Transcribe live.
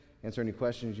answer any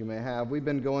questions you may have. We've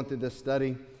been going through this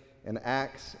study in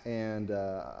Acts, and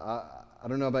I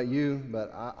don't know about you,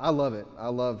 but I love it. I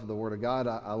love the Word of God.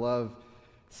 I love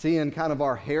seeing kind of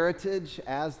our heritage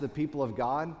as the people of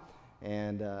God,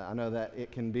 and I know that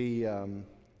it can be,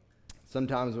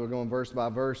 sometimes we're going verse by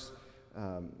verse,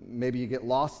 maybe you get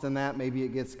lost in that, maybe you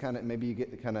get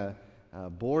kind of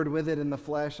bored with it in the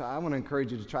flesh. I want to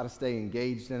encourage you to try to stay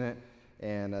engaged in it,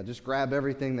 and just grab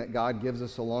everything that God gives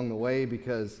us along the way,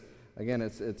 because again,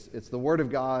 it's the Word of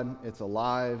God. It's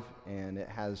alive, and it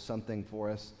has something for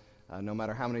us. No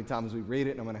matter how many times we read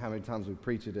it, no matter how many times we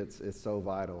preach it, it's so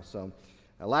vital. So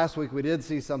last week we did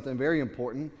see something very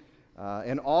important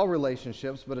in all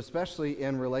relationships, but especially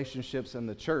in relationships in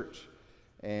the church.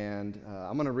 And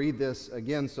I'm going to read this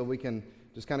again so we can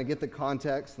just kind of get the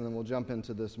context, and then we'll jump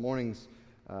into this morning's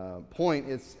point.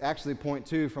 It's actually point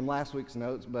 2 from last week's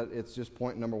notes, but it's just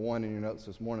point number 1 in your notes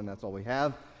this morning. That's all we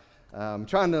have. I'm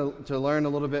trying to learn a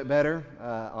little bit better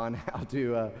on how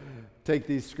to take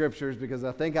these scriptures, because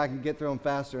I think I can get through them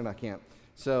faster, and I can't.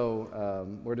 So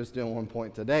we're just doing one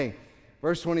point today.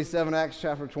 Verse 27, Acts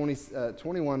chapter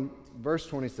 21, verse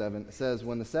 27, says,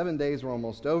 "When the 7 days were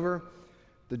almost over,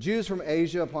 the Jews from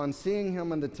Asia, upon seeing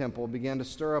him in the temple, began to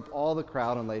stir up all the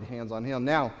crowd and laid hands on him."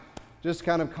 Now, just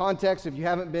kind of context, if you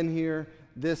haven't been here,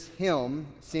 this hymn,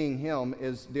 seeing him,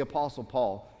 is the Apostle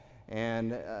Paul.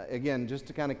 And again, just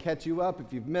to kind of catch you up,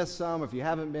 if you've missed some, if you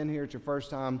haven't been here, it's your first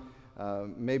time,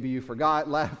 maybe you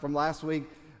forgot from last week,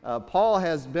 Paul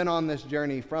has been on this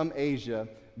journey from Asia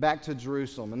back to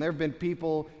Jerusalem. And there have been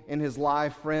people in his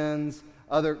life, friends,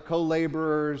 other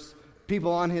co-laborers,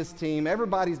 people on his team.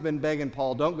 Everybody's been begging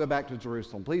Paul, don't go back to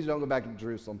Jerusalem. Please don't go back to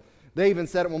Jerusalem. They even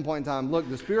said at one point in time, look,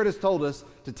 the Spirit has told us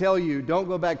to tell you, don't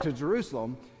go back to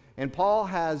Jerusalem. And Paul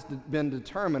has been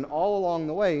determined all along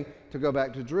the way to go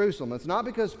back to Jerusalem. It's not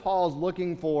because Paul's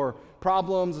looking for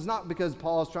problems. It's not because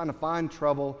Paul's trying to find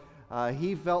trouble.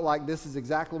 He felt like this is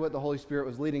exactly what the Holy Spirit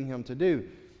was leading him to do.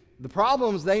 The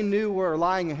problems they knew were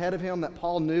lying ahead of him, that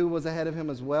Paul knew was ahead of him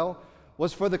as well,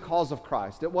 was for the cause of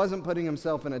Christ. It wasn't putting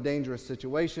himself in a dangerous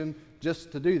situation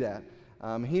just to do that.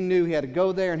 He knew he had to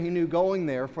go there, and he knew going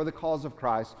there for the cause of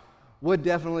Christ would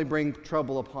definitely bring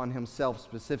trouble upon himself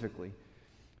specifically.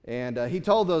 And he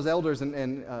told those elders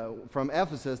from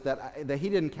Ephesus that he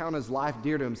didn't count his life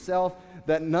dear to himself,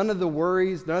 that none of the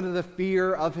worries, none of the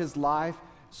fear of his life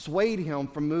swayed him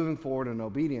from moving forward in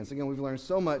obedience. Again, we've learned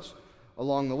so much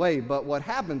along the way, but what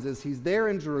happens is he's there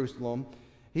in Jerusalem.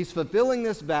 He's fulfilling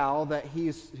this vow that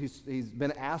he's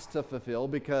been asked to fulfill,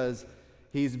 because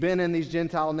he's been in these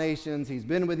Gentile nations, he's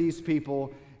been with these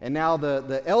people, and now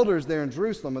the elders there in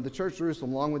Jerusalem, of the church of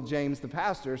Jerusalem, along with James the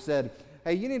pastor, said,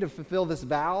 hey, you need to fulfill this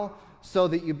vow so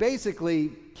that you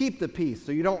basically keep the peace,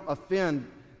 so you don't offend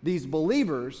these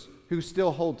believers who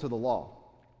still hold to the law.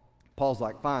 Paul's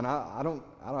like, fine, I don't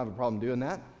have a problem doing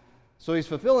that. So he's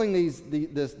fulfilling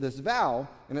this vow,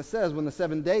 and it says when the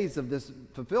 7 days of this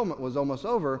fulfillment was almost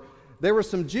over, there were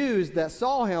some Jews that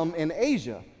saw him in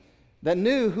Asia that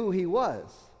knew who he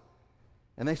was,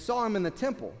 and they saw him in the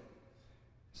temple.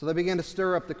 So they began to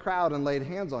stir up the crowd and laid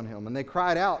hands on him, and they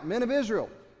cried out, "Men of Israel,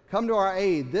 come to our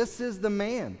aid. This is the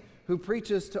man who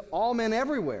preaches to all men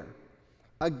everywhere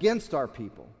against our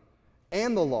people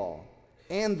and the law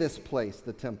and this place,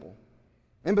 the temple.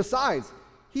 And besides,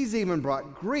 he's even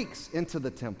brought Greeks into the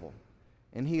temple,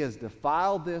 and he has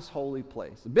defiled this holy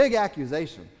place." A big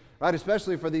accusation, right?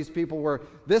 Especially for these people where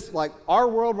this, like our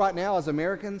world right now as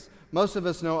Americans, most of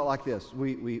us know it like this.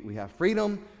 We have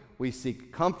freedom, we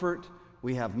seek comfort,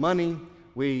 we have money,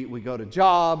 we go to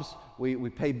jobs, we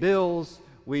pay bills,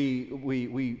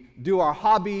 we do our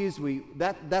hobbies,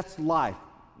 that's life,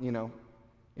 you know,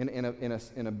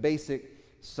 in a basic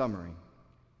summary.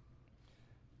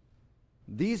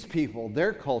 These people,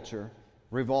 their culture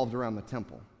revolved around the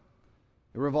temple.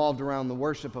 It revolved around the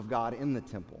worship of God in the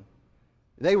temple.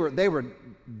 They were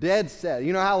dead set.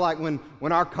 You know how like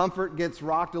when our comfort gets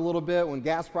rocked a little bit, when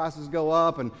gas prices go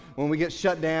up, and when we get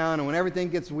shut down, and when everything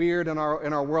gets weird in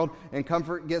our world and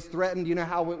comfort gets threatened, you know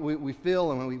how we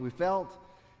feel and when we felt?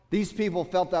 These people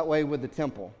felt that way with the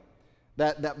temple.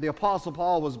 That the Apostle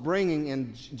Paul was bringing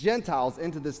in Gentiles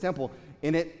into this temple,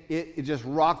 and it just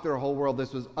rocked their whole world.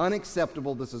 This was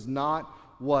unacceptable. This is not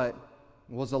what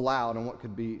was allowed and what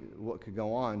could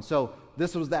go on. So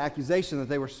this was the accusation that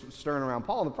they were stirring around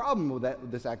Paul. The problem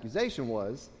with this accusation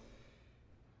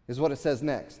is what it says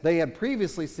next. They had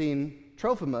previously seen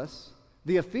Trophimus,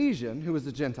 the Ephesian, who was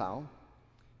a Gentile,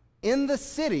 in the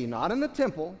city, not in the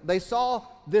temple. They saw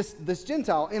this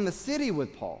Gentile in the city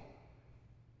with Paul.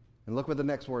 And look what the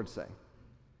next words say.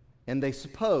 And they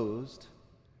supposed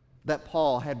that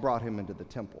Paul had brought him into the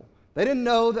temple. They didn't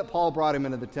know that Paul brought him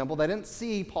into the temple. They didn't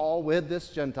see Paul with this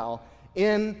Gentile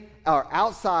in or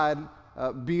outside,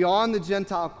 beyond the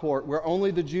Gentile court where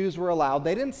only the Jews were allowed.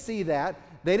 They didn't see that.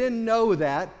 They didn't know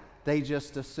that. They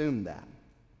just assumed that.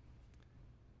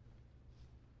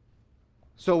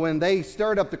 So when they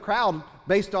stirred up the crowd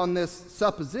based on this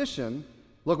supposition,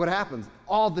 look what happens.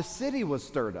 All the city was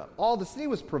stirred up. All the city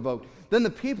was provoked. Then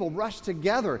the people rushed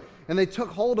together and they took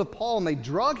hold of Paul and they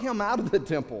drug him out of the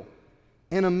temple.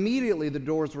 And immediately the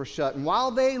doors were shut. And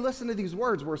while they listened to these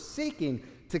words, were seeking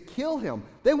to kill him.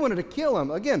 They wanted to kill him.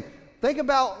 Again, think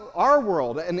about our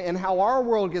world and how our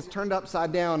world gets turned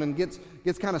upside down and gets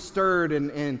kind of stirred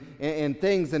and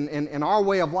things and our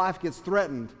way of life gets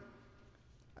threatened.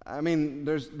 I mean,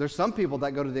 there's some people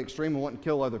that go to the extreme and want to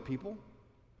kill other people.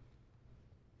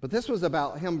 But this was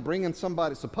about him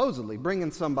supposedly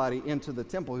bringing somebody into the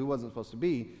temple who wasn't supposed to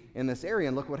be in this area.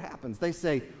 And look what happens. They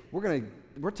say,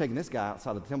 we're taking this guy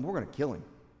outside of the temple. We're going to kill him.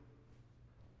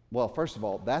 Well, first of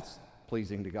all, that's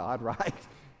pleasing to God, right?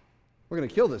 We're going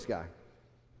to kill this guy.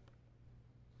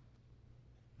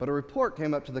 But a report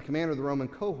came up to the commander of the Roman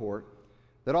cohort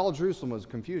that all Jerusalem was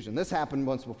confusion. This happened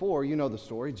once before. You know the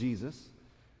story. Jesus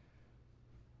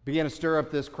began to stir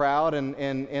up this crowd, and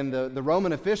the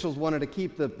Roman officials wanted to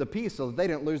keep the peace so that they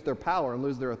didn't lose their power and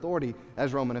lose their authority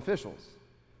as Roman officials.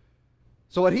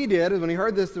 So what he did is when he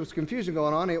heard this, there was confusion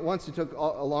going on, he took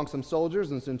along some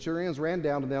soldiers, and centurions ran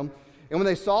down to them. And when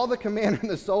they saw the commander and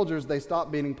the soldiers, they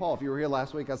stopped beating Paul. If you were here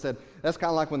last week, I said, that's kind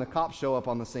of like when the cops show up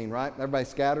on the scene, right? Everybody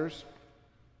scatters.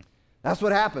 That's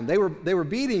what happened. They were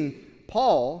beating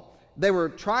Paul. They were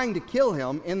trying to kill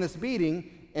him in this beating.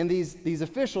 And these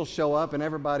officials show up, and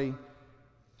everybody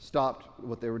stopped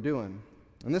what they were doing.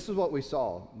 And this is what we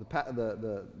saw.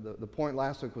 The point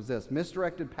last week was this.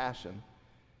 Misdirected passion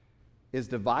is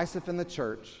divisive in the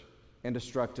church and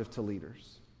destructive to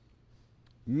leaders.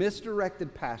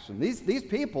 Misdirected passion. These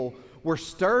people were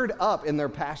stirred up in their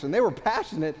passion. They were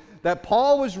passionate that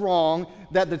Paul was wrong,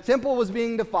 that the temple was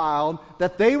being defiled,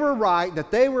 that they were right,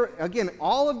 that they were, again,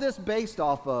 all of this based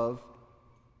off of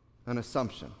an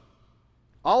assumption.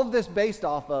 All of this based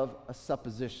off of a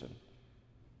supposition.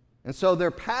 And so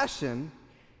their passion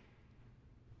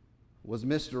was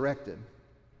misdirected.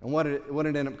 And what it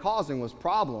ended up causing was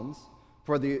problems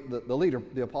for the leader,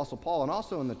 the Apostle Paul, and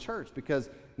also in the church,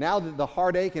 because now the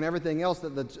heartache and everything else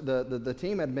that the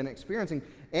team had been experiencing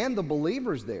and the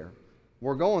believers there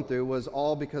were going through was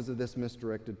all because of this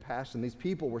misdirected passion. These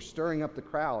people were stirring up the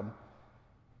crowd,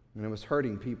 and it was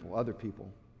hurting people, other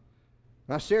people.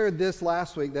 And I shared this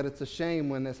last week that it's a shame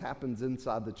when this happens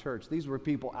inside the church. These were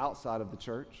people outside of the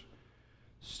church,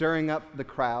 stirring up the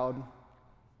crowd,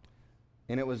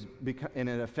 and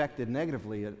it affected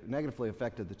negatively. It negatively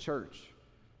affected the church.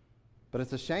 But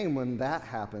it's a shame when that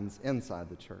happens inside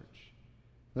the church.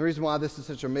 The reason why this is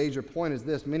such a major point is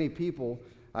this: many people,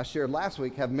 I shared last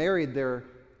week, have married their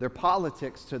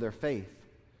politics to their faith.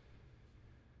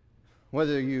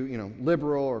 Whether you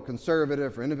liberal or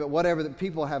conservative or independent, whatever, that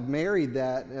people have married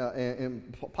that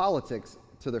in politics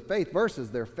to their faith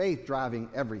versus their faith driving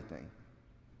everything.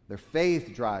 Their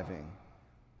faith driving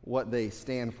what they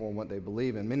stand for and what they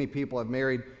believe in. Many people have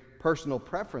married personal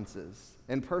preferences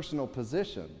and personal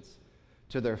positions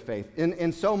to their faith,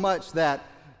 in so much that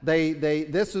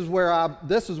this is where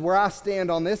I stand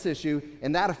on this issue,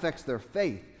 and that affects their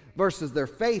faith versus their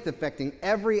faith affecting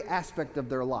every aspect of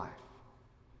their life.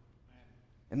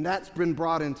 And that's been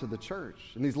brought into the church.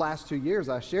 In these last 2 years,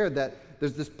 I shared that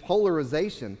there's this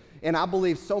polarization, and I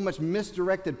believe so much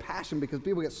misdirected passion because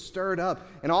people get stirred up.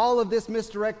 And all of this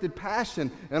misdirected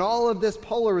passion and all of this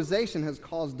polarization has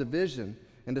caused division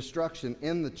and destruction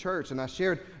in the church. And I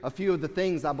shared a few of the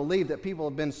things I believe that people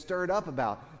have been stirred up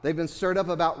about. They've been stirred up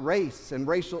about race and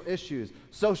racial issues,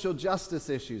 social justice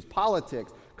issues,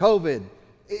 politics, COVID.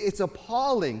 It's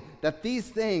appalling that these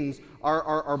things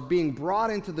are being brought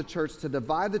into the church to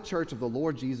divide the church of the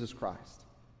Lord Jesus Christ.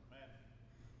 Amen.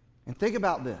 And think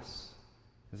about this.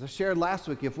 As I shared last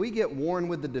week, if we get worn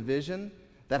with the division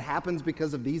that happens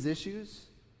because of these issues,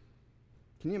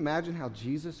 can you imagine how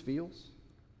Jesus feels?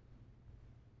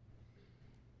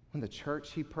 When the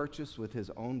church he purchased with his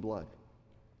own blood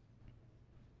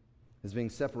is being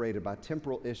separated by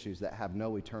temporal issues that have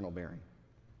no eternal bearing.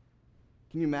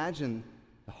 Can you imagine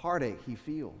the heartache he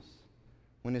feels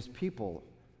when his people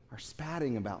are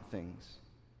spatting about things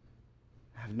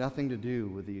that have nothing to do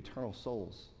with the eternal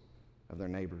souls of their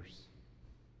neighbors?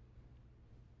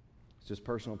 It's just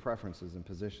personal preferences and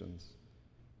positions.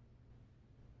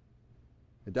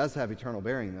 It does have eternal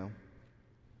bearing, though,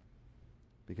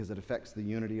 because it affects the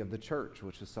unity of the church,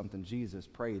 which is something Jesus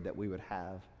prayed that we would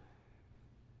have.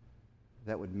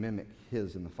 that would mimic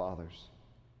his and the Father's.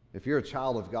 If you're a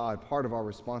child of God, part of our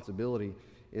responsibility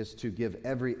is to give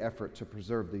every effort to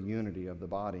preserve the unity of the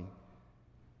body.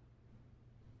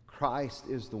 Christ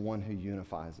is the one who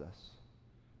unifies us.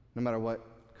 No matter what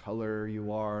color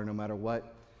you are, no matter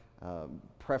what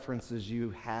preferences you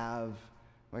have,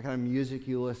 what kind of music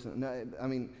you listen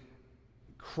to.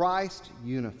 Christ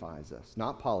unifies us,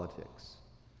 not politics,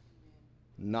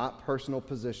 not personal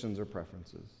positions or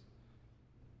preferences.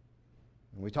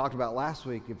 And we talked about last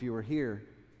week, if you were here,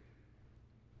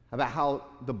 about how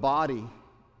the body,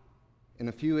 in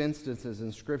a few instances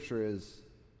in Scripture, is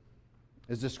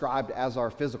described as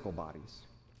our physical bodies.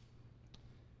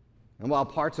 And while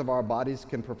parts of our bodies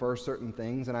can prefer certain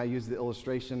things, and I use the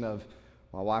illustration of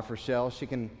my wife Rochelle, she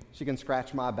can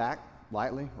scratch my back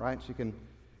lightly, right?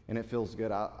 And it feels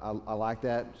good. I like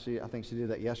that. I think she did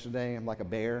that yesterday. I'm like a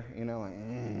bear,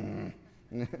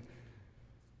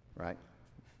 right?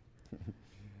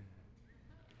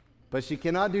 But she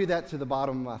cannot do that to the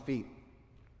bottom of my feet.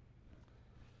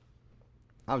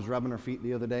 I was rubbing her feet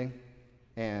the other day,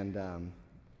 and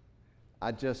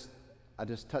I just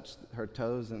touched her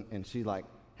toes, and she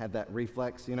had that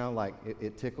reflex,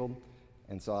 it tickled.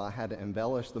 And so I had to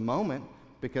embellish the moment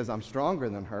because I'm stronger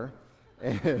than her.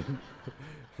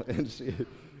 And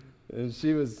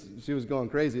she was going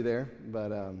crazy there,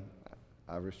 but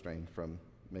I restrained from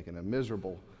making a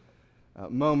miserable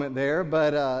moment there.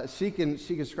 But she can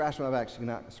scratch my back. She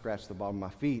cannot scratch the bottom of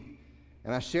my feet.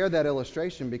 And I share that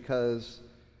illustration because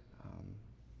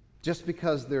just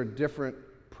because there are different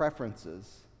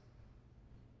preferences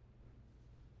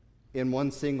in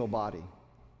one single body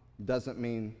doesn't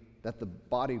mean that the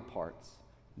body parts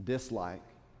dislike,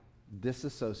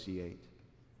 disassociate,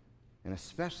 and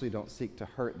especially don't seek to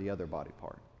hurt the other body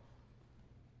part.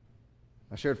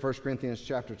 I shared 1 Corinthians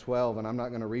chapter 12, and I'm not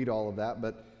going to read all of that,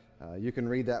 but you can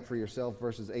read that for yourself,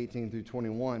 verses 18 through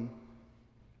 21.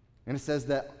 And it says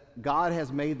that God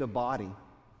has made the body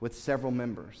with several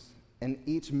members, and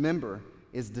each member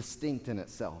is distinct in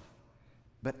itself.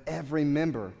 But every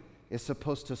member is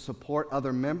supposed to support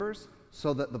other members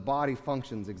so that the body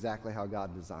functions exactly how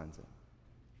God designs it.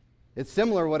 It's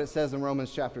similar to what it says in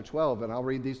Romans chapter 12, and I'll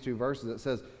read these two verses. It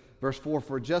says, verse 4,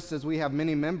 "For just as we have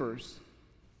many members,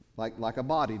 like a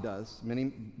body does, many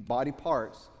body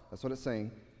parts," that's what it's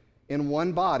saying, "in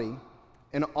one body,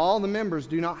 and all the members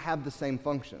do not have the same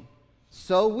function.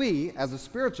 So we, as a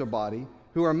spiritual body,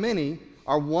 who are many,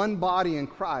 are one body in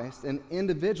Christ, and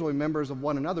individually members of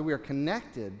one another. We are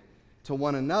connected to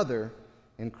one another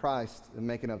in Christ and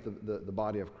making up the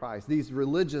body of Christ." These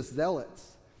religious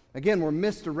zealots, again, were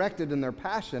misdirected in their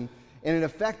passion, and it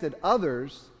affected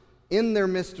others in their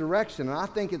misdirection. And I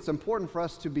think it's important for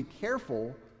us to be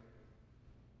careful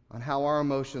on how our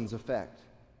emotions affect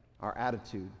our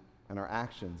attitude and our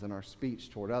actions and our speech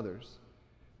toward others.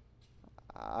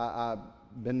 I've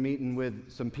been meeting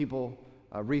with some people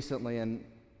recently, and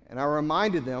I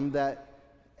reminded them that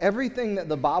everything that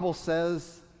the Bible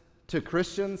says to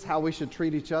Christians, how we should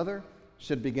treat each other,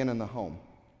 should begin in the home.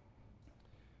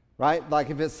 Right? Like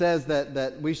if it says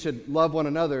that we should love one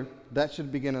another, that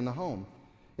should begin in the home.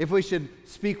 If we should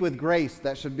speak with grace,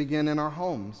 that should begin in our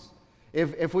homes.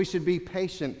 If we should be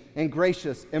patient and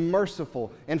gracious and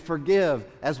merciful and forgive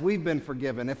as we've been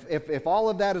forgiven, if all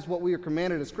of that is what we are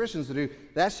commanded as Christians to do,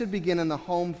 that should begin in the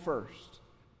home first.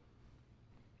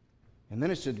 And then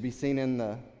it should be seen in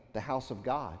the house of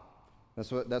God.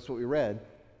 That's what we read.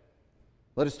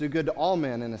 Let us do good to all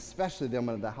men, and especially them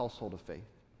of the household of faith.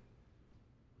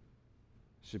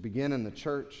 It should begin in the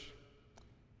church.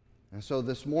 And so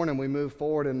this morning we move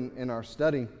forward in our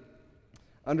study,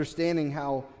 understanding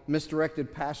how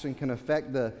misdirected passion can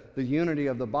affect the unity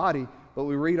of the body. But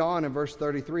we read on in verse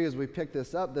 33 as we pick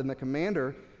this up, then the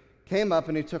commander came up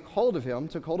and he took hold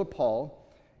of Paul,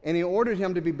 and he ordered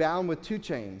him to be bound with 2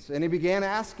 chains. And he began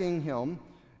asking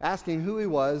who he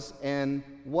was and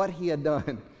what he had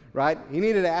done. Right? He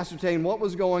needed to ascertain what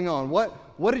was going on.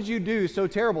 What did you do so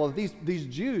terrible that these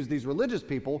Jews, these religious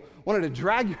people, wanted to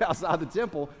drag you outside the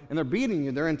temple, and they're beating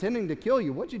you. They're intending to kill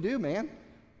you. What'd you do, man?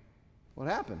 What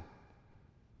happened?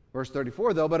 Verse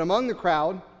 34, though, but among the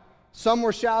crowd, some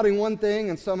were shouting one thing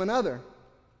and some another.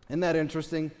 Isn't that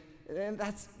interesting? And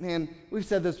that's, man, we've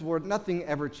said this before, nothing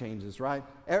ever changes, right?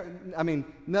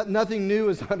 Nothing new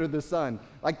is under the sun.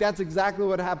 Like that's exactly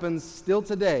what happens still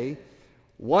today.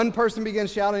 One person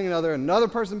begins shouting another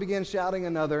person begins shouting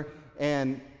another,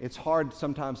 and it's hard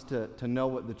sometimes to know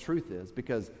what the truth is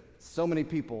because so many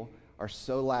people are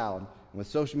so loud, and with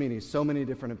social media, so many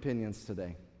different opinions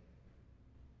today.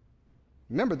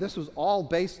 Remember, this was all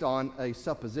based on a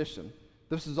supposition.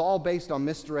 This was all based on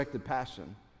misdirected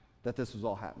passion that this was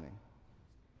all happening.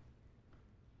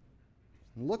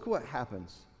 Look what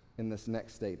happens in this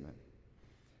next statement.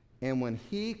 And when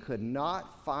he could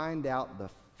not find out the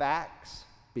facts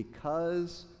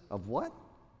because of what?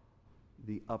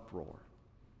 The uproar.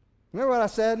 Remember what I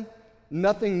said?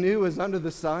 Nothing new is under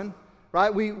the sun,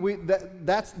 right?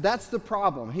 That's the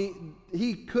problem.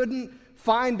 He couldn't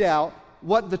find out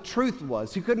what the truth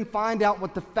was. He couldn't find out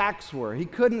what the facts were. He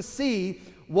couldn't see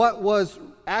what was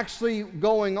actually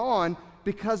going on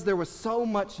because there was so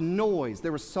much noise.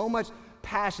 There was so much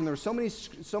passion. There was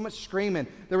so much screaming.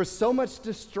 There was so much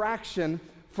distraction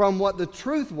from what the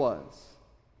truth was.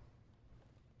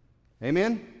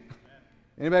 Amen?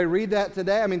 Anybody read that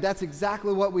today? I mean, that's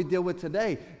exactly what we deal with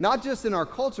today. Not just in our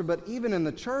culture, but even in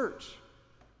the church.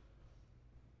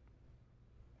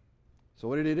 So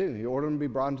what did he do? He ordered him to be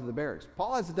brought into the barracks.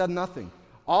 Paul has done nothing.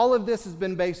 All of this has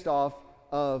been based off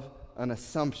of an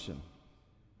assumption,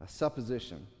 a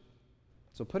supposition.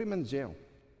 So put him in jail.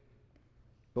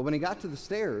 But when he got to the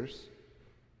stairs,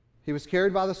 he was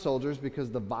carried by the soldiers because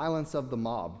of the violence of the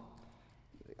mob.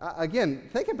 Again,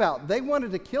 think about, they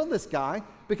wanted to kill this guy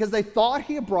because they thought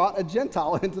he had brought a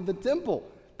Gentile into the temple.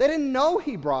 They didn't know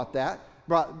he brought a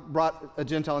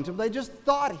Gentile into the temple. They just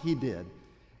thought he did.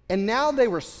 And now they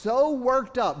were so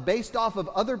worked up based off of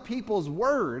other people's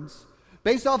words,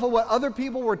 based off of what other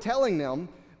people were telling them,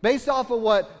 based off of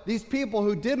what these people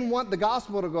who didn't want the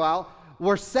gospel to go out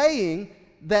were saying,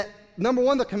 that number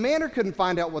one, the commander couldn't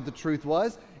find out what the truth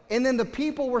was, and then the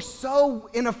people were so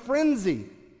in a frenzy.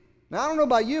 Now, I don't know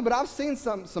about you, but I've seen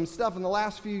some stuff in the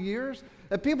last few years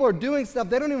that people are doing stuff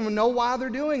they don't even know why they're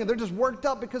doing it. They're just worked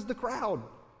up because of the crowd.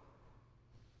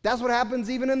 That's what happens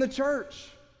even in the church.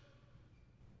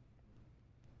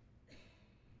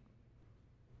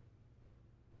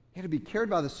 He had to be carried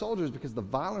by the soldiers because of the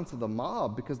violence of the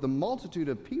mob, because the multitude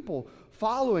of people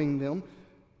following them,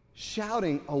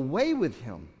 shouting, "Away with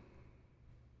him."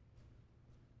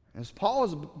 As Paul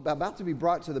was about to be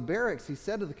brought to the barracks, he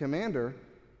said to the commander,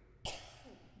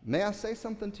 "May I say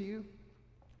something to you?"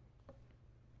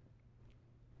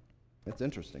 It's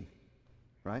interesting,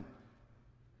 right?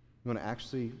 You want to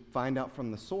actually find out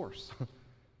from the source.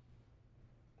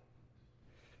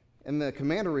 And the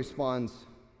commander responds,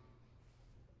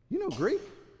 "You know Greek?"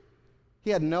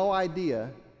 He had no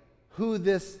idea who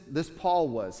this Paul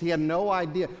was. He had no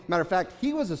idea. Matter of fact,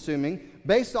 he was assuming,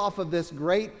 based off of this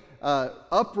great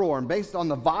uproar, and based on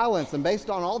the violence, and based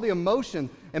on all the emotion,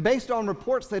 and based on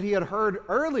reports that he had heard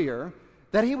earlier,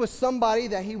 that he was somebody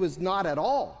that he was not at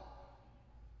all.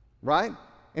 Right?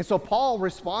 And so Paul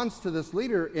responds to this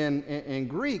leader in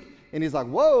Greek, and he's like,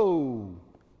 "Whoa,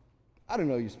 I didn't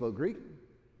know you spoke Greek."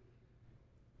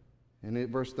 And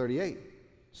in verse 38,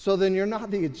 "So then you're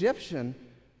not the Egyptian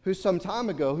who some time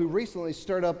ago, who recently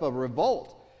stirred up a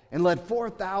revolt and led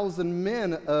 4,000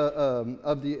 men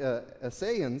of the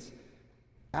Assyrians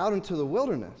out into the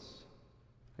wilderness."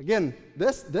 Again,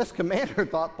 this commander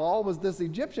thought Paul was this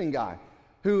Egyptian guy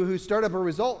who stirred up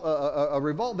a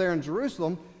revolt there in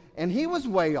Jerusalem, and he was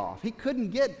way off. He couldn't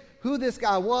get who this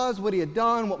guy was, what he had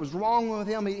done, what was wrong with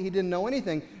him. He didn't know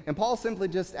anything. And Paul simply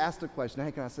just asked a question.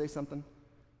 "Hey, can I say something?"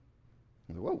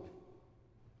 He said, "Whoa,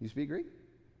 you speak Greek?"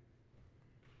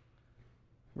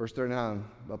 Verse 39,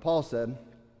 but Paul said,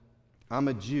 "I'm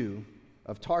a Jew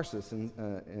of Tarsus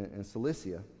in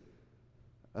Cilicia,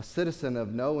 a citizen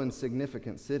of no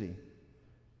insignificant city,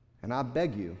 and I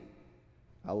beg you,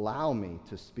 allow me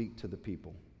to speak to the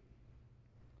people."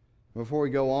 Before we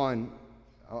go on,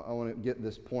 I want to get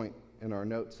this point in our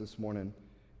notes this morning,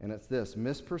 and it's this: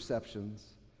 misperceptions,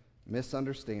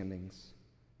 misunderstandings,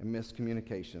 and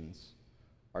miscommunications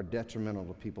are detrimental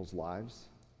to people's lives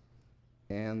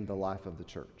and the life of the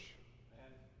church.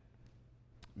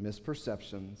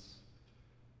 Misperceptions,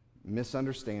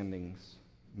 misunderstandings,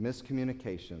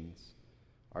 miscommunications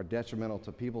are detrimental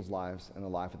to people's lives and the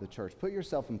life of the church. Put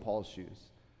yourself in Paul's shoes.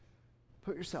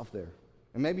 Put yourself there.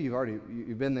 And maybe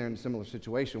you've been there in a similar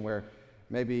situation where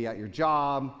maybe at your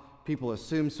job, people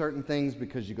assume certain things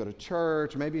because you go to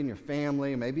church, maybe in your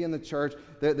family, maybe in the church.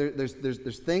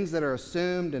 There's things that are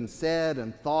assumed and said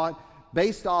and thought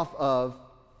based off of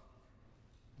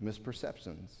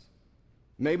misperceptions.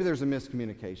 Maybe there's a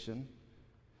miscommunication,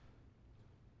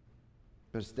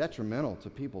 but it's detrimental to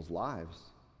people's lives.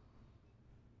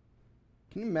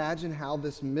 Can you imagine how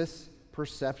this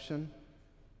misperception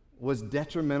was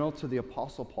detrimental to the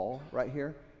Apostle Paul right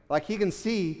here? Like, he can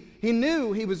see, he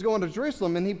knew he was going to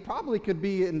Jerusalem, and he probably could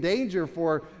be in danger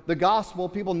for the gospel.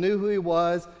 People knew who he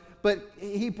was, but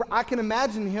I can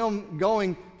imagine him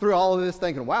going through all of this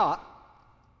thinking, "Wow,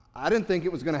 I didn't think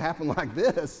it was going to happen like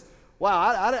this. wow,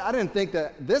 I didn't think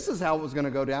that this is how it was going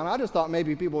to go down. I just thought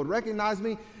maybe people would recognize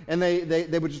me and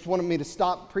they would just want me to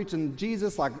stop preaching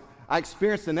Jesus like I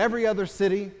experienced in every other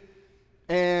city.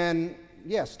 And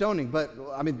yeah, stoning. But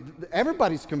I mean,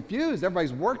 everybody's confused.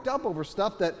 Everybody's worked up over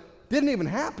stuff that didn't even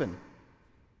happen.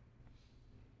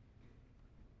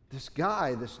 This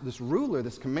guy, this ruler,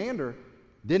 this commander,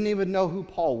 didn't even know who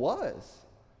Paul was.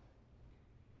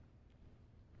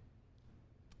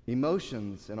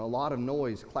 Emotions and a lot of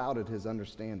noise clouded his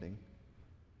understanding.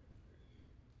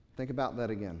 Think about that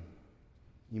again.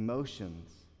 Emotions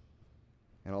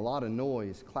and a lot of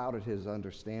noise clouded his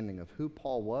understanding of who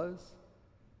Paul was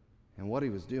and what he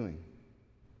was doing.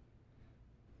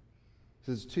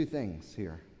 So there's two things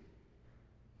here.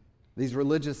 These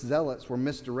religious zealots were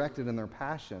misdirected in their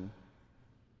passion,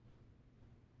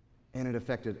 and it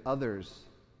affected others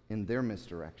in their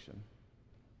misdirection.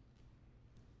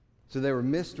 So they were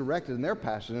misdirected in their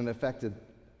passion and affected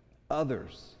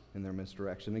others in their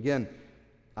misdirection. Again,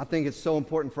 I think it's so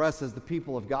important for us as the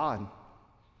people of God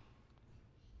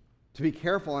to be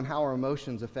careful on how our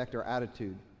emotions affect our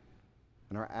attitude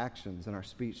and our actions and our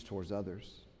speech towards others.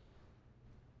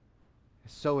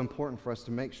 It's so important for us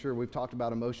to make sure. We've talked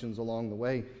about emotions along the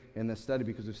way in this study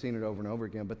because we've seen it over and over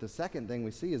again. But the second thing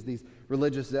we see is these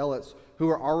religious zealots who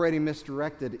are already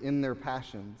misdirected in their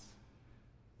passions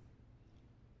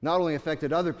not only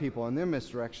affected other people in their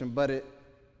misdirection, but it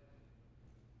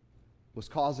was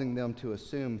causing them to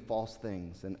assume false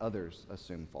things, and others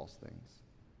assume false things.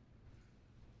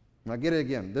 Now get it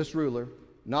again. This ruler,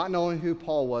 not knowing who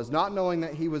Paul was, not knowing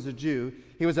that he was a Jew,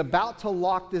 he was about to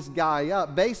lock this guy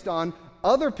up based on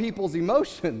other people's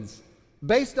emotions,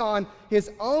 based on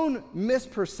his own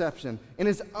misperception and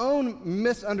his own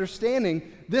misunderstanding.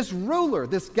 This ruler,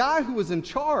 this guy who was in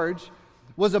charge,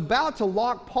 was about to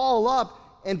lock Paul up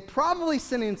and probably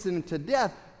sentence him to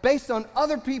death based on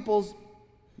other people's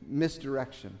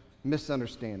misdirection,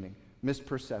 misunderstanding,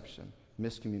 misperception,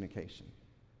 miscommunication.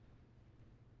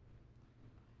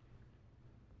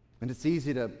 And it's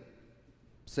easy to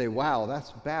say, wow, that's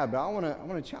bad, but I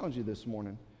want to challenge you this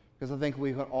morning because I think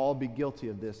we can all be guilty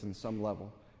of this in some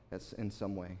level, in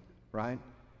some way, right?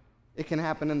 It can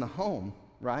happen in the home,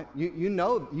 right? You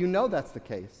know that's the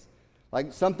case.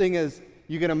 Like something is,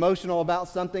 you get emotional about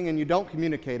something and you don't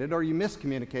communicate it, or you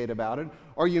miscommunicate about it,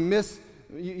 or you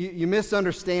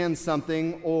misunderstand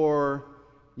something, or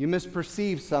you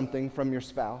misperceive something from your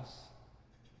spouse.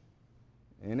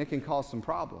 And it can cause some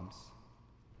problems.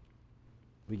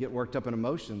 We get worked up in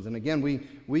emotions. And again,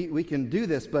 we can do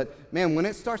this, but man, when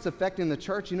it starts affecting the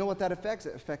church, you know what that affects?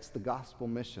 It affects the gospel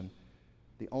mission,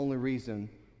 the only reason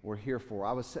we're here for.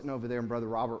 I was sitting over there and Brother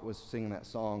Robert was singing that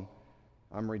song,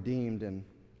 I'm Redeemed, and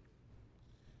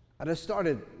I just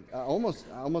started, I almost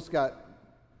got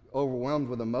overwhelmed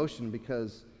with emotion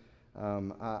because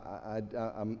I'm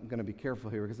going to be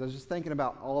careful here because I was just thinking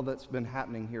about all that's been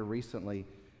happening here recently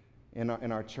in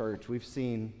our church. We've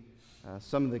seen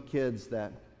some of the kids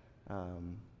that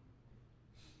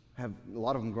have, a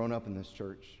lot of them grown up in this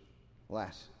church the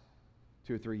last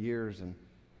 2 or 3 years and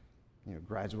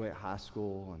graduate high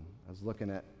school. And I was looking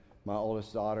at my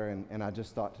oldest daughter and I just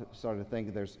started to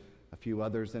think there's a few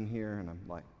others in here, and I'm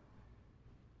like,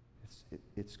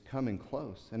 it's coming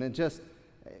close. And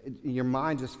your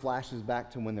mind just flashes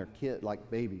back to when they're like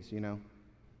babies, And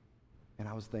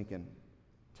I was thinking,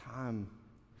 time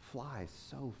flies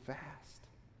so fast.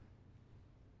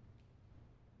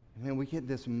 And then we get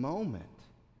this moment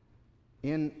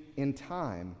in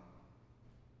time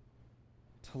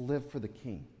to live for the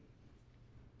King.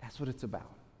 That's what it's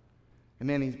about. And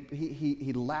man,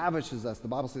 he lavishes us, the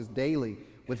Bible says, daily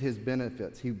with his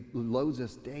benefits. He loads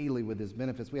us daily with his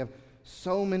benefits. We have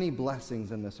so many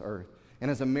blessings in this earth.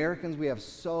 And as Americans, we have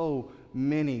so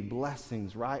many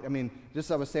blessings, right? I mean, just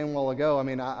as I was saying a while ago,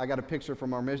 I got a picture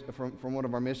from one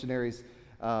of our missionaries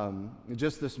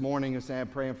just this morning who said, I'm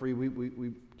praying for you.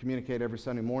 We communicate every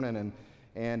Sunday morning,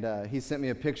 and he sent me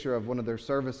a picture of one of their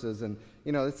services. And,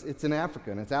 it's in Africa,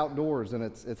 and it's outdoors, and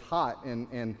it's hot,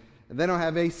 and they don't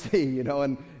have AC,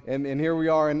 and here we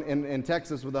are in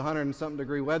Texas with 100 and something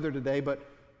degree weather today, but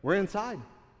we're inside,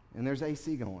 and there's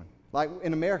AC going. Like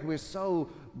in America, we're so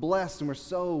blessed, and we're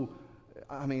so,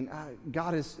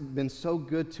 God has been so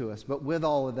good to us, but with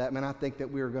all of that, man, I think that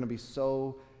we are going to be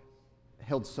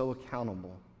held so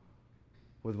accountable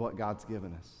with what God's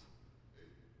given us.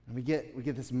 And we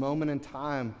get this moment in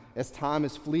time, as time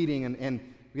is fleeting, and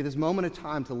we get this moment of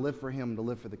time to live for him, to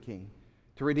live for the King,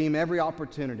 to redeem every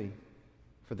opportunity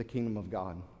for the kingdom of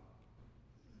God.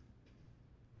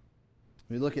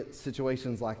 We look at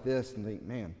situations like this and think,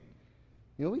 man,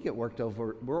 we get worked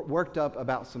up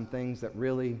about some things that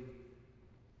really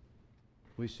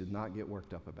we should not get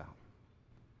worked up about.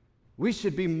 We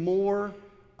should be more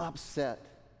upset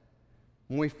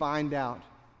when we find out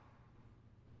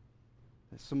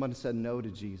that somebody said no to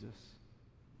Jesus.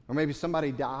 Or maybe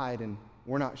somebody died and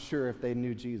we're not sure if they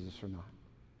knew Jesus or not.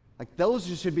 Like those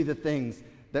should be the things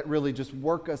that really just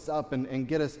work us up and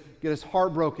get us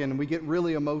heartbroken and we get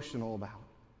really emotional about.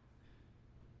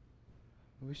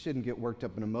 We shouldn't get worked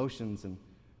up in emotions and,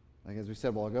 like as we said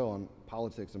a while ago, on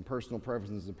politics and personal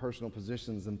preferences and personal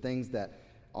positions and things that,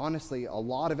 honestly, a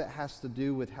lot of it has to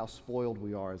do with how spoiled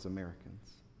we are as Americans.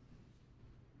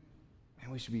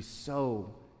 And we should be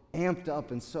so amped up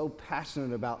and so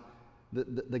passionate about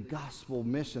the gospel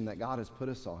mission that God has put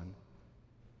us on.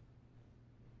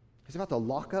 He's about to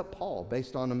lock up Paul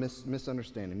based on a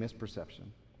misunderstanding, misperception.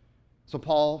 So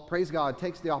Paul, praise God,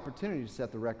 takes the opportunity to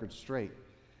set the record straight.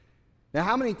 Now,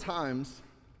 how many times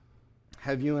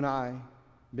have you and I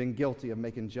been guilty of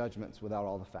making judgments without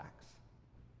all the facts?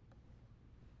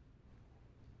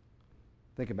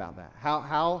 Think about that.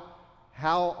 How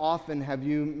often have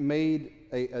you made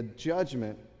a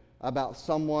judgment about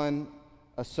someone,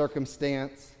 a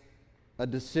circumstance, a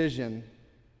decision,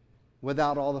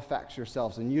 without all the facts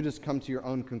yourselves, and you just come to your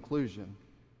own conclusion?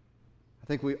 I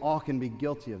think we all can be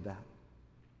guilty of that.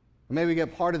 Or maybe we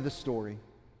get part of the story.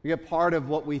 We get part of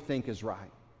what we think is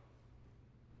right.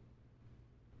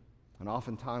 And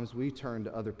oftentimes we turn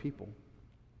to other people,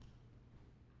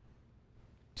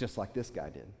 just like this guy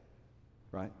did,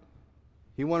 right?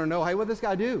 You want to know, hey, what did this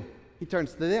guy do? He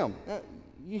turns to them.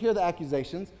 You hear the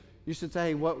accusations. You should say,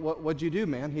 hey, what'd you do,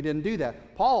 man? He didn't do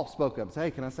that. Paul spoke up and said,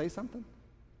 hey, can I say something?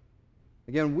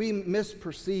 Again, we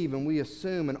misperceive and we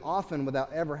assume, and often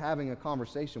without ever having a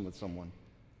conversation with someone,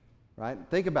 right?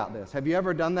 Think about this. Have you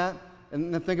ever done that?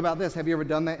 And then think about this. Have you ever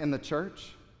done that in the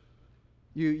church?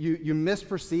 You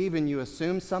misperceive and you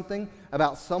assume something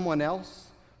about someone else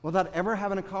without ever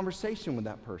having a conversation with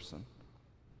that person.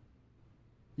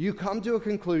 You come to a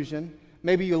conclusion.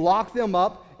 Maybe you lock them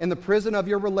up in the prison of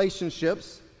your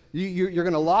relationships. You're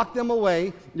going to lock them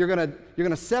away. You're going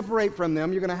to separate from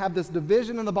them. You're going to have this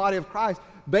division in the body of Christ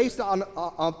based on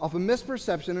of a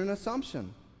misperception and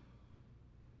assumption.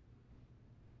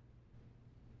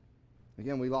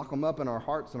 Again, we lock them up in our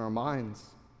hearts and our minds.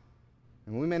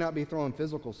 And we may not be throwing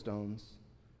physical stones.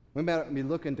 We may not be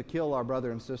looking to kill our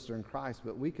brother and sister in Christ,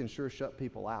 but we can sure shut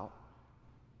people out.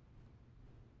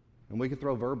 And we can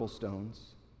throw verbal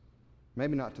stones.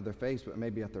 Maybe not to their face, but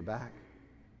maybe at their back.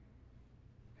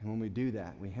 And when we do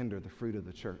that, we hinder the fruit of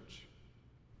the church.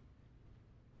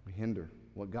 We hinder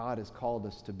what God has called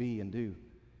us to be and do.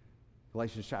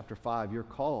 Galatians chapter 5, you're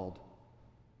called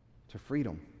to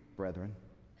freedom, brethren.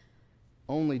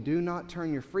 Only do not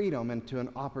turn your freedom into an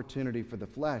opportunity for the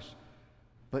flesh,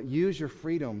 but use your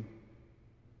freedom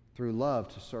through love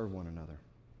to serve one another.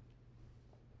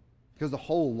 Because the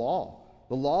whole law,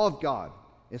 the law of God,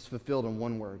 is fulfilled in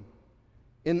one word.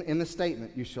 In the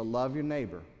statement, you shall love your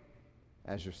neighbor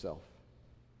as yourself.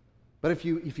 But if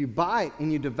you bite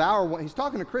and you devour one, he's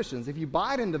talking to Christians, if you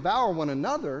bite and devour one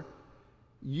another,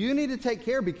 you need to take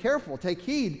care, be careful, take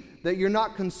heed that you're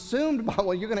not consumed by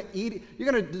what you're going to eat,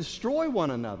 you're going to destroy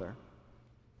one another.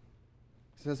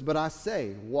 He says, but I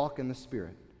say, walk in the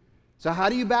Spirit. So how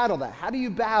do you battle that? How do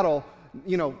you battle,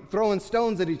 throwing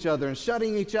stones at each other and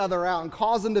shutting each other out and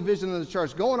causing division in the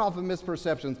church, going off of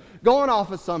misperceptions, going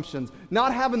off assumptions,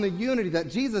 not having the unity that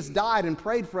Jesus died and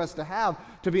prayed for us to have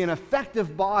to be an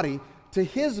effective body to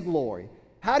His glory?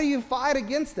 How do you fight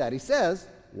against that? He says,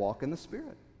 walk in the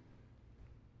Spirit.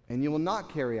 And you will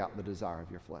not carry out the desire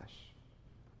of your flesh.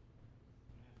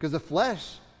 Because the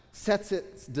flesh sets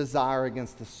its desire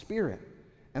against the Spirit,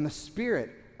 and the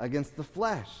Spirit against the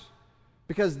flesh.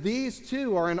 Because these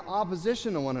two are in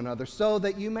opposition to one another, so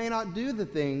that you may not do the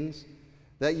things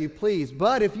that you please.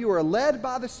 But if you are led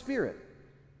by the Spirit,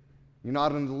 you're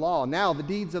not under the law. Now the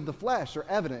deeds of the flesh are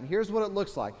evident. Here's what it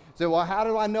looks like. So, well, how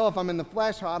do I know if I'm in the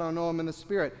flesh? How do I know I'm in the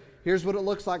Spirit? Here's what it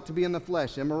looks like to be in the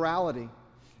flesh. Immorality,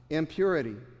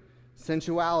 impurity,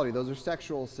 sensuality, those are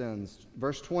sexual sins.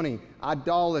 Verse 20,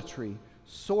 idolatry,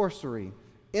 sorcery,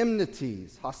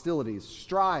 enmities, hostilities,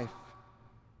 strife,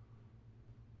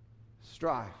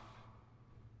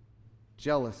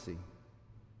 jealousy,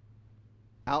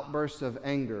 outbursts of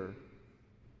anger,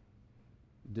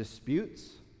 disputes,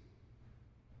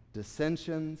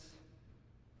 dissensions,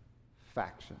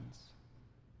 factions.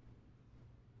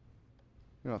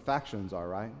 You know what factions are,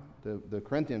 right? The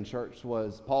Corinthian church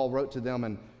was, Paul wrote to them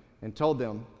and told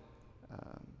them,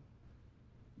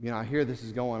 I hear this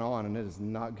is going on and it is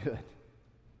not good.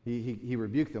 He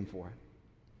rebuked them for it.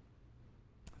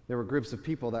 There were groups of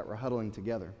people that were huddling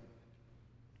together.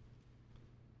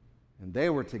 And they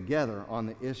were together on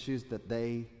the issues that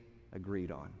they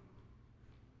agreed on.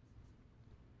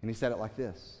 And he said it like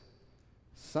this.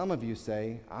 Some of you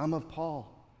say, I'm of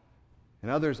Paul.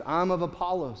 And others, I'm of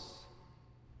Apollos.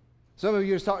 Some of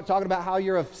you are talking about how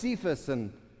you're of Cephas.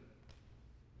 And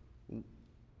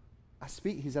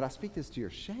he said, I speak this to your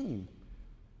shame.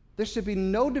 There should be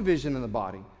no division in the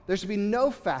body. There should be no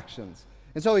factions.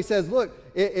 And so he says, look,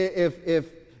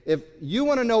 if you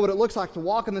want to know what it looks like to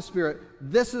walk in the Spirit,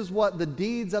 this is what the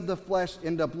deeds of the flesh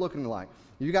end up looking like.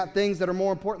 You got things that are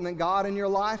more important than God in your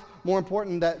life, more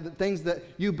important that the things that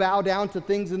you bow down to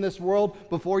things in this world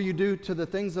before you do to the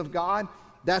things of God.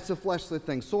 That's a fleshly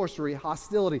thing. Sorcery,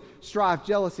 hostility, strife,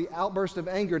 jealousy, outburst of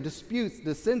anger, disputes,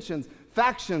 dissensions,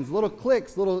 factions, little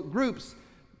cliques, little groups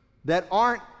that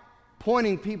aren't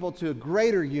pointing people to a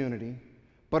greater unity,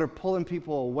 but are pulling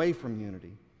people away from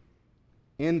unity.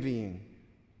 Envying,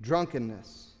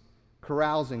 drunkenness,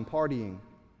 carousing, partying,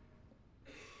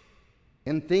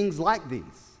 and things like these.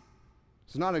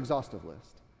 It's not an exhaustive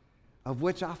list. Of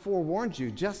which I forewarned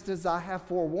you, just as I have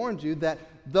forewarned you, that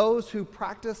those who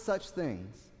practice such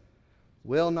things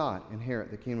will not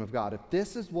inherit the kingdom of God. If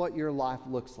this is what your life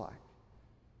looks like,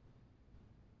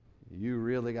 you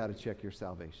really got to check your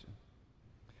salvation.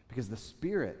 Because the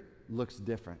Spirit looks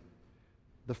different.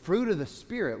 The fruit of the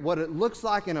Spirit, what it looks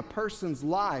like in a person's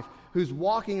life who's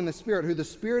walking in the Spirit, who the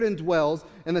Spirit indwells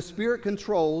and the Spirit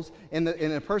controls, and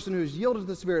in a person who's yielded to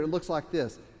the Spirit, it looks like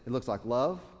this. It looks like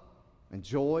love and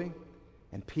joy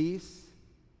and peace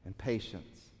and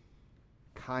patience,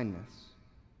 kindness,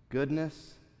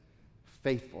 goodness,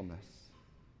 faithfulness,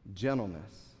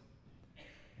 gentleness,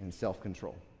 and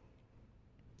self-control.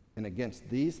 And against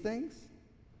these things,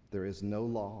 there is no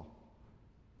law.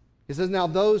 He says, now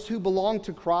those who belong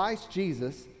to Christ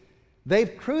Jesus,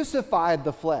 they've crucified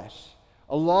the flesh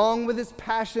along with its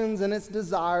passions and its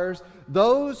desires.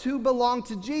 Those who belong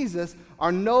to Jesus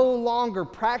are no longer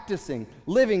practicing,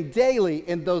 living daily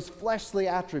in those fleshly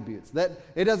attributes. That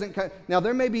it doesn't. Now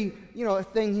there may be, a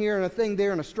thing here and a thing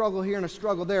there and a struggle here and a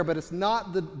struggle there, but it's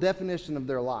not the definition of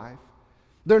their life.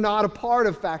 They're not a part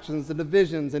of factions and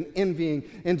divisions and envying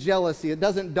and jealousy. It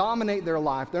doesn't dominate their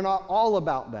life. They're not all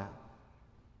about that.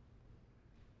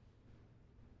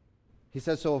 He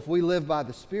says, so if we live by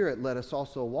the Spirit, let us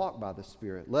also walk by the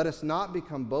Spirit. Let us not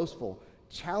become boastful,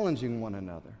 challenging one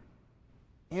another,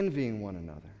 envying one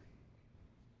another.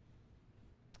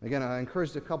 Again, I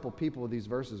encouraged a couple people with these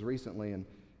verses recently, and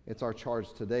it's our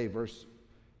charge today, verse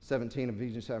 17 of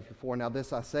Ephesians chapter 4. Now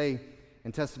this I say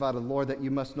and testify to the Lord, that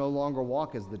you must no longer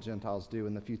walk as the Gentiles do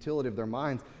in the futility of their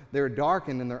minds. They are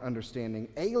darkened in their understanding,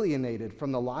 alienated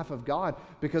from the life of God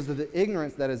because of the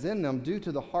ignorance that is in them due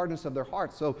to the hardness of their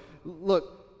hearts. So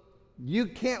look, you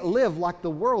can't live like the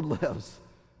world lives.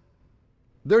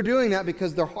 They're doing that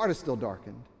because their heart is still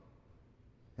darkened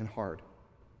and hard.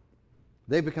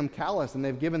 They've become callous and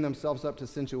they've given themselves up to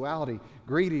sensuality,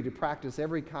 greedy to practice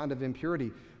every kind of impurity.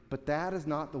 But that is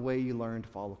not the way you learn to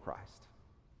follow Christ.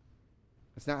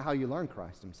 It's not how you learn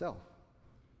Christ himself.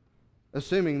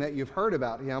 Assuming that you've heard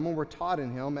about him and were taught in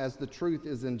him as the truth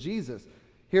is in Jesus.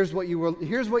 Here's what you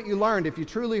learned if you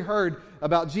truly heard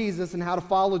about Jesus and how to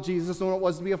follow Jesus and what it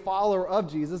was to be a follower of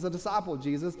Jesus, a disciple of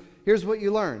Jesus. Here's what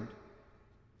you learned.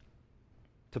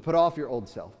 To put off your old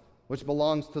self, which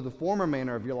belongs to the former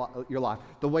manner of your life,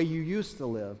 the way you used to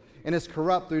live, and is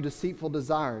corrupt through deceitful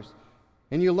desires.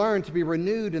 And you learn to be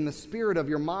renewed in the spirit of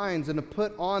your minds and to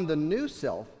put on the new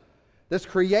self, that's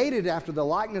created after the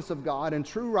likeness of God in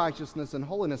true righteousness and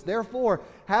holiness. Therefore,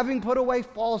 having put away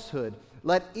falsehood,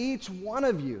 let each one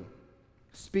of you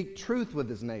speak truth with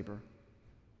his neighbor,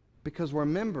 because we're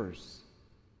members,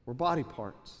 we're body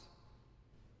parts,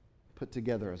 put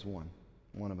together as one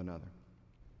of another.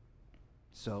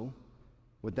 So,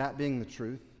 with that being the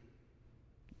truth,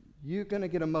 you're going to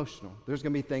get emotional. There's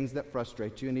going to be things that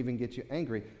frustrate you and even get you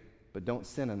angry, but don't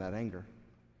sin in that anger.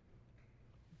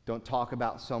 Don't talk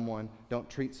about someone. Don't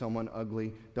treat someone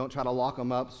ugly. Don't try to lock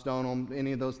them up, stone them,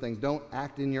 any of those things. Don't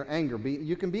act in your anger.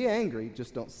 You can be angry,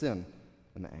 just don't sin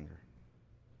in the anger.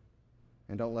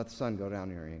 And don't let the sun go down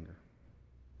in your anger.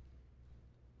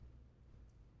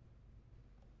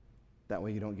 That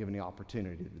way you don't give any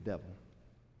opportunity to the devil.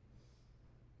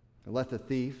 And let the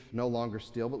thief no longer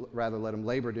steal, but rather let him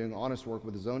labor doing honest work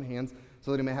with his own hands,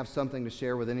 so that he may have something to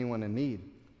share with anyone in need.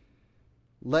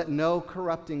 Let no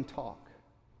corrupting talk,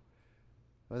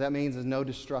 what that means is no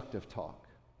destructive talk,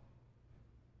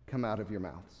 come out of your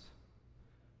mouths.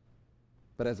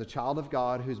 But as a child of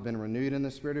God who's been renewed in the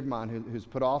spirit of mind, who's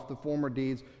put off the former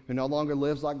deeds, who no longer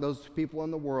lives like those people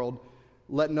in the world,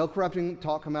 let no corrupting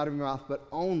talk come out of your mouth, but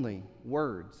only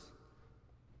words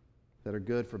that are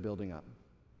good for building up.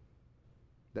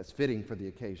 that's fitting for the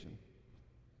occasion,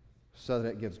 so that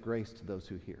it gives grace to those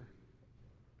who hear.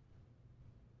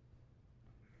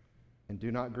 And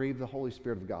do not grieve the Holy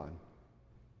Spirit of God,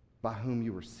 by whom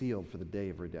you were sealed for the day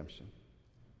of redemption.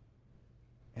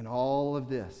 And all of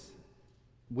this,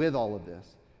 with all of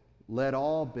this, let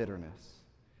all bitterness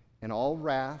and all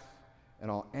wrath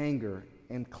and all anger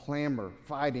and clamor,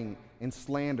 fighting and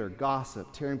slander, gossip,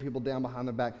 tearing people down behind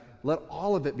their back, let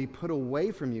all of it be put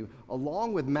away from you,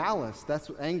 along with malice.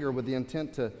 That's anger with the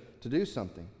intent to do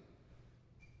something.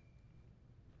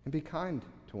 And be kind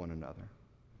to one another,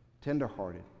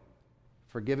 tenderhearted,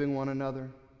 forgiving one another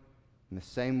in the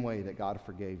same way that God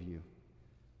forgave you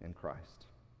in Christ.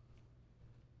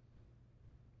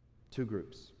 Two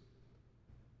groups.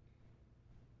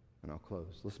 And I'll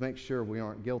close. Let's make sure we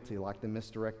aren't guilty like the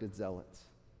misdirected zealots.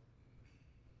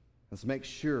 Let's make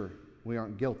sure we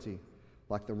aren't guilty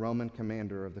like the Roman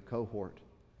commander of the cohort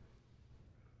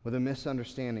with a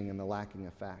misunderstanding and the lacking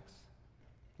of facts.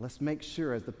 Let's make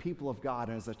sure as the people of God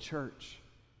and as a church,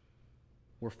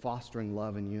 we're fostering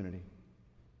love and unity.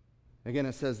 Again,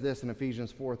 it says this in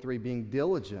Ephesians 4:3, being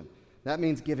diligent. That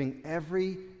means giving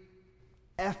every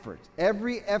effort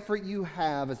you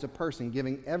have as a person,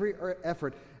 giving every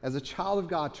effort as a child of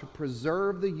God to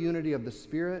preserve the unity of the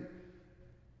Spirit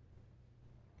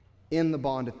in the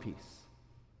bond of peace.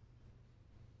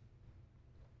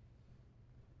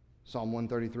 Psalm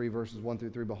 133, verses 1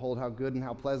 through 3, behold how good and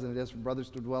how pleasant it is for brothers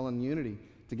to dwell in unity,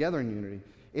 together in unity.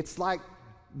 It's like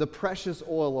the precious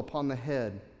oil upon the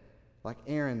head, like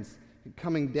Aaron's,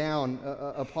 coming down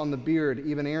upon the beard,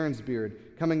 even Aaron's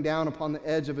beard, coming down upon the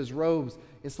edge of his robes.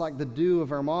 It's like the dew of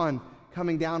Hermon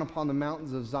coming down upon the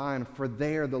mountains of Zion, for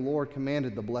there the Lord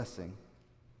commanded the blessing,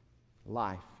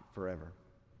 life forever.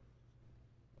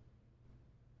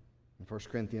 In 1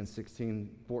 Corinthians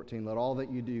 16:14, let all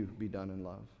that you do be done in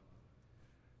love.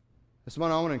 This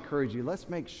morning I want to encourage you, let's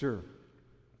make sure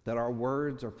that our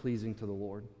words are pleasing to the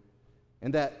Lord,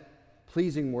 and that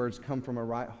pleasing words come from a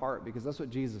right heart, because that's what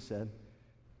Jesus said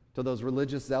to those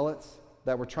religious zealots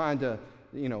that were trying to,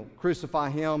 crucify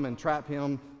him and trap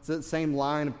him. It's the same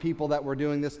line of people that were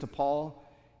doing this to Paul.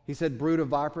 He said, brood of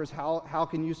vipers, how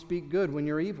can you speak good when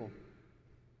you're evil?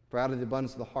 For out of the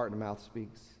abundance of the heart the mouth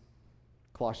speaks.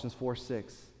 Colossians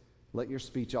 4:6, let your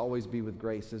speech always be with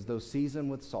grace, as though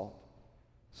seasoned with salt,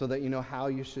 so that you know how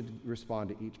you should respond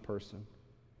to each person.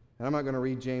 And I'm not going to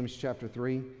read James chapter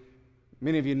 3.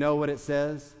 Many of you know what it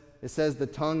says. It says the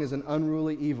tongue is an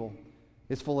unruly evil.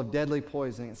 It's full of deadly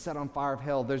poison. It's set on fire of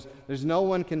hell. There's no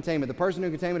one can tame it. The person who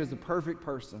can tame it is the perfect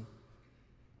person.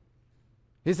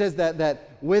 He says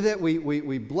that with it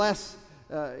we bless,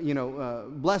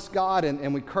 bless God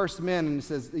and we curse men. And he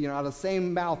says, out of the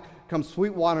same mouth comes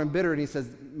sweet water and bitter. And he says,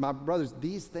 my brothers,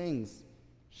 these things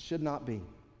should not be.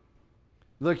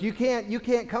 Look, you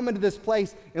can't come into this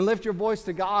place and lift your voice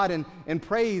to God and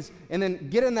praise and then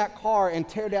get in that car and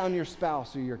tear down your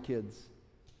spouse or your kids.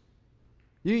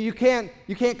 You can't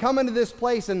come into this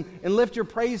place and lift your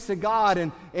praise to God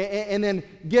and then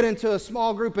get into a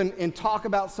small group and talk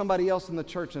about somebody else in the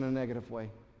church in a negative way.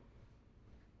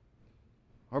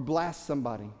 Or blast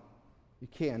somebody. You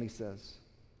can, he says.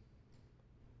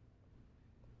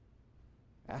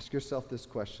 Ask yourself this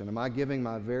question: am I giving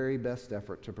my very best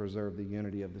effort to preserve the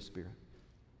unity of the Spirit?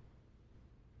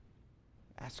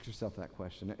 Ask yourself that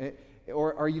question.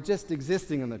 Or are you just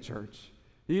existing in the church?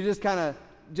 Do you just kind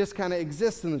of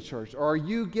exist in the church? Or are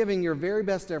you giving your very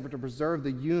best effort to preserve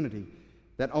the unity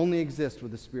that only exists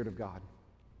with the Spirit of God?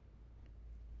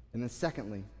 And then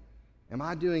secondly, am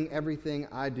I doing everything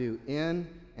I do in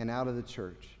and out of the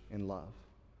church in love?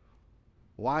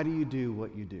 Why do you do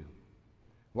what you do?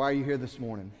 Why are you here this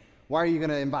morning? Why are you going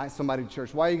to invite somebody to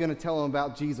church? Why are you going to tell them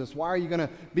about Jesus? Why are you going to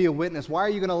be a witness? Why are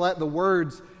you going to let the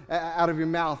words out of your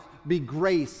mouth be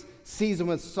grace, seasoned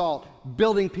with salt,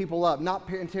 building people up, not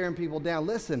tearing people down?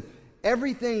 Listen,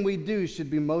 everything we do should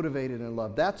be motivated in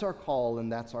love. That's our call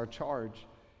and that's our charge.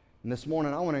 And this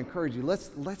morning I want to encourage you,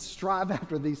 let's strive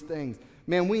after these things.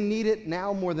 Man, we need it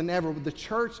now more than ever. The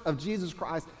church of Jesus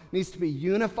Christ needs to be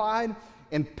unified,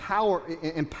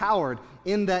 empowered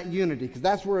in that unity, because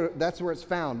that's where it's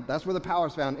found. That's where the power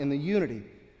is found, in the unity.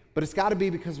 But it's got to be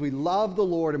because we love the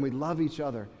Lord and we love each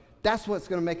other. That's what's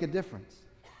going to make a difference.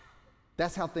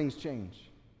 That's how things change.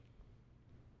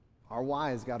 Our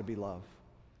why has got to be love.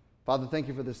 Father, thank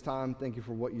you for this time. Thank you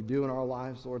for what you do in our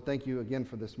lives. Lord, thank you again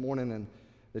for this morning and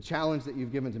the challenge that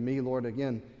you've given to me. Lord,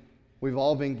 again, we've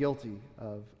all been guilty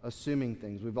of assuming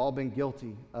things. We've all been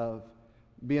guilty of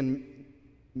being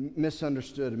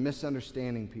misunderstood and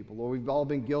misunderstanding people. Lord, we've all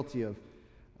been guilty of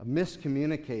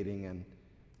miscommunicating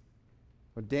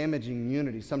or damaging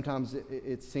unity. Sometimes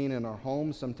it's seen in our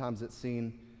homes. Sometimes it's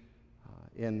seen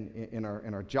in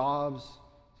our jobs.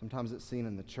 Sometimes it's seen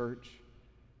in the church.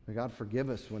 May God forgive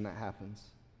us when that happens.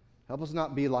 Help us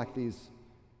not be like these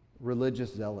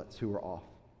religious zealots who were off,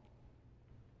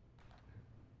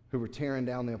 who were tearing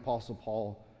down the Apostle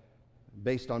Paul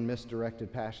based on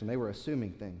misdirected passion. They were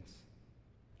assuming things.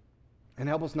 And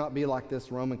help us not be like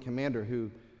this Roman commander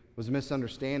who was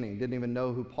misunderstanding, didn't even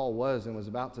know who Paul was, and was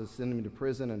about to send him to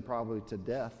prison and probably to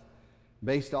death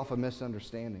based off a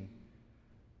misunderstanding.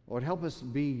 Lord, help us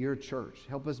be your church.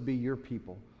 Help us be your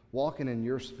people, walking in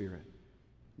your spirit,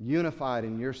 unified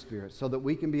in your spirit, so that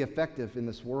we can be effective in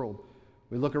this world.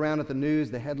 We look around at the news,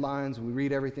 the headlines, we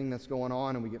read everything that's going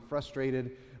on, and we get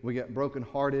frustrated, we get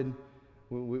brokenhearted,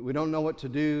 we don't know what to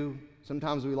do.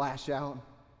 Sometimes we lash out.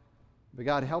 But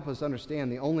God, help us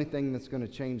understand the only thing that's going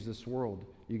to change this world,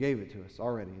 you gave it to us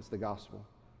already, it's the gospel.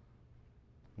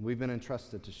 And we've been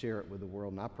entrusted to share it with the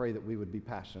world, and I pray that we would be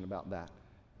passionate about that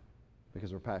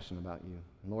because we're passionate about you.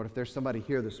 And Lord, if there's somebody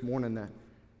here this morning that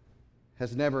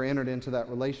has never entered into that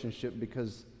relationship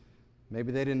because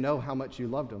maybe they didn't know how much you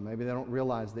loved them, maybe they don't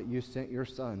realize that you sent your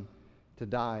son to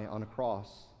die on a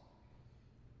cross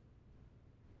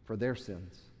for their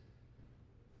sins.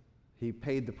 He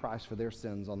paid the price for their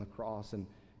sins on the cross, and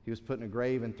he was put in a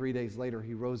grave, and 3 days later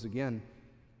he rose again,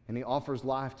 and he offers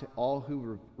life to all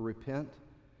who repent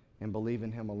and believe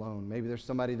in him alone. Maybe there's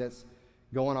somebody that's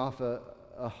going off a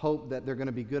hope that they're going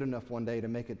to be good enough one day to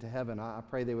make it to heaven. I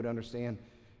pray they would understand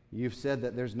you've said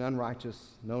that there's none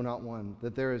righteous, no, not one,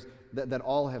 that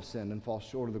all have sinned and fall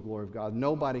short of the glory of God.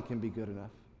 Nobody can be good enough.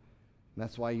 And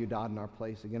that's why you died in our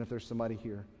place. Again, if there's somebody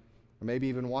here, or maybe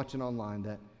even watching online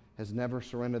that has never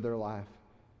surrendered their life,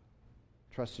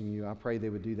 trusting you, I pray they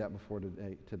would do that before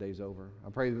today's over. I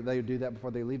pray that they would do that before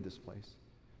they leave this place.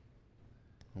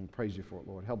 I praise you for it,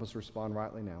 Lord. Help us respond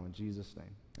rightly now in Jesus'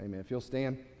 name. Amen. If you'll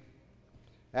stand.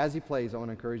 As he plays, I want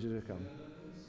to encourage you to come.